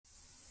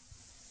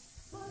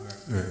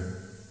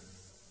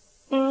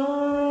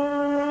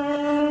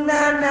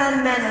Na na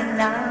na na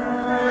na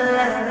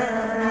la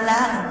la.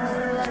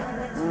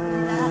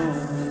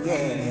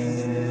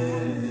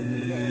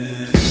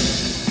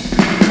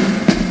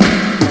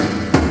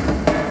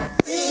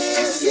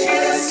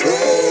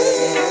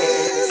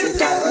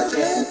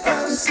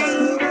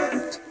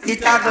 It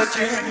a go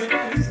drink.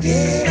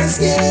 Yes,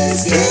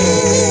 yes,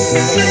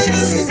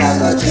 yes. It a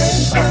go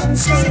drink.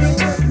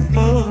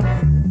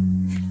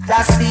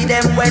 Just see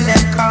them when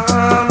them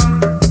come.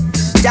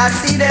 Just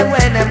see them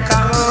when them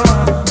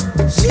come.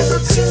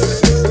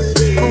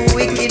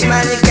 Wicked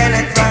man, you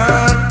cannot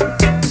run.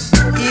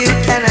 You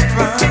cannot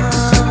run.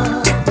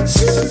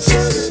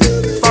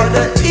 For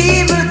the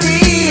evil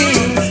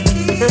things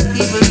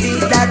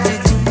that you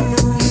do.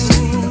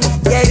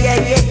 Yeah, yeah,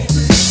 yeah.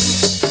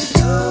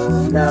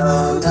 No,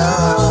 no,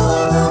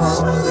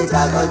 it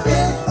a go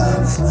dead.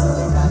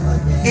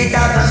 It a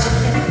go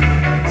dead.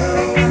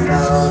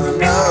 No,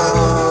 no,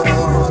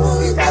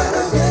 it a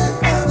go dead.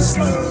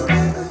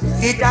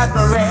 It a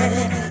go red.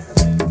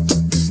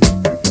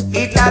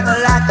 It a go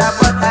like a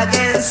butter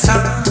against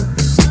sun.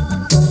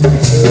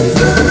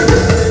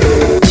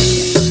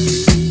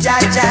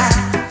 Jaja,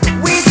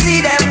 we see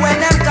them when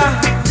them come.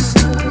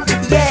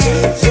 Yeah,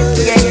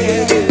 yeah,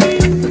 yeah.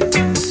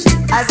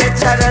 As they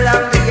travel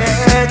along the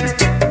earth.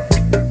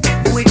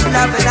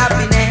 Love and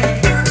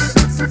happiness,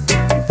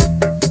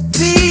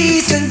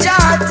 peace and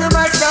joy to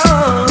my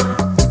soul.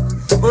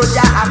 Oh,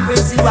 Jah, I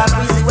praise you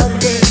every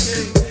day.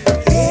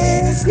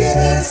 Yes,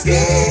 yes,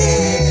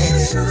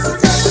 yes.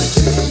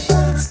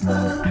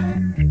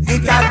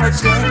 It a go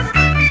change.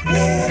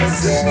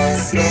 Yes,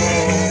 yes,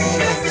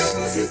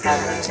 yes. It a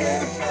go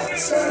change.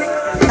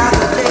 It a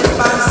go change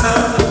my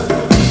soul.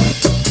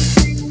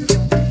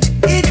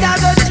 It a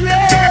go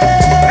change.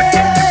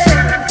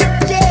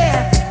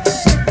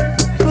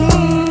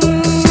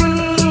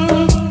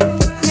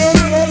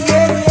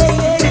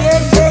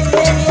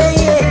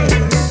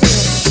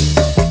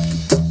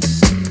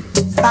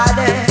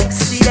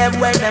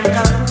 When them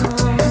come,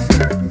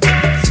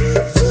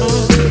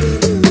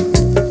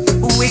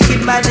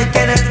 wicked man, you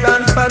cannot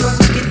run from the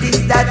wicked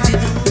things that you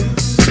do.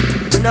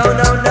 No,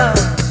 no, no.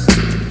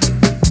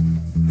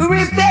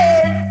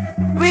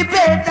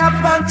 Repent a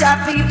bunch of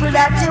people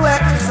that you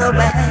work so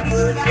bad.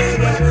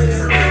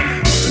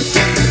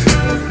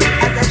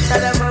 As I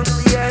shut amongst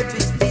the earth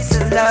with peace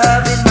and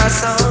love in my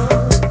soul.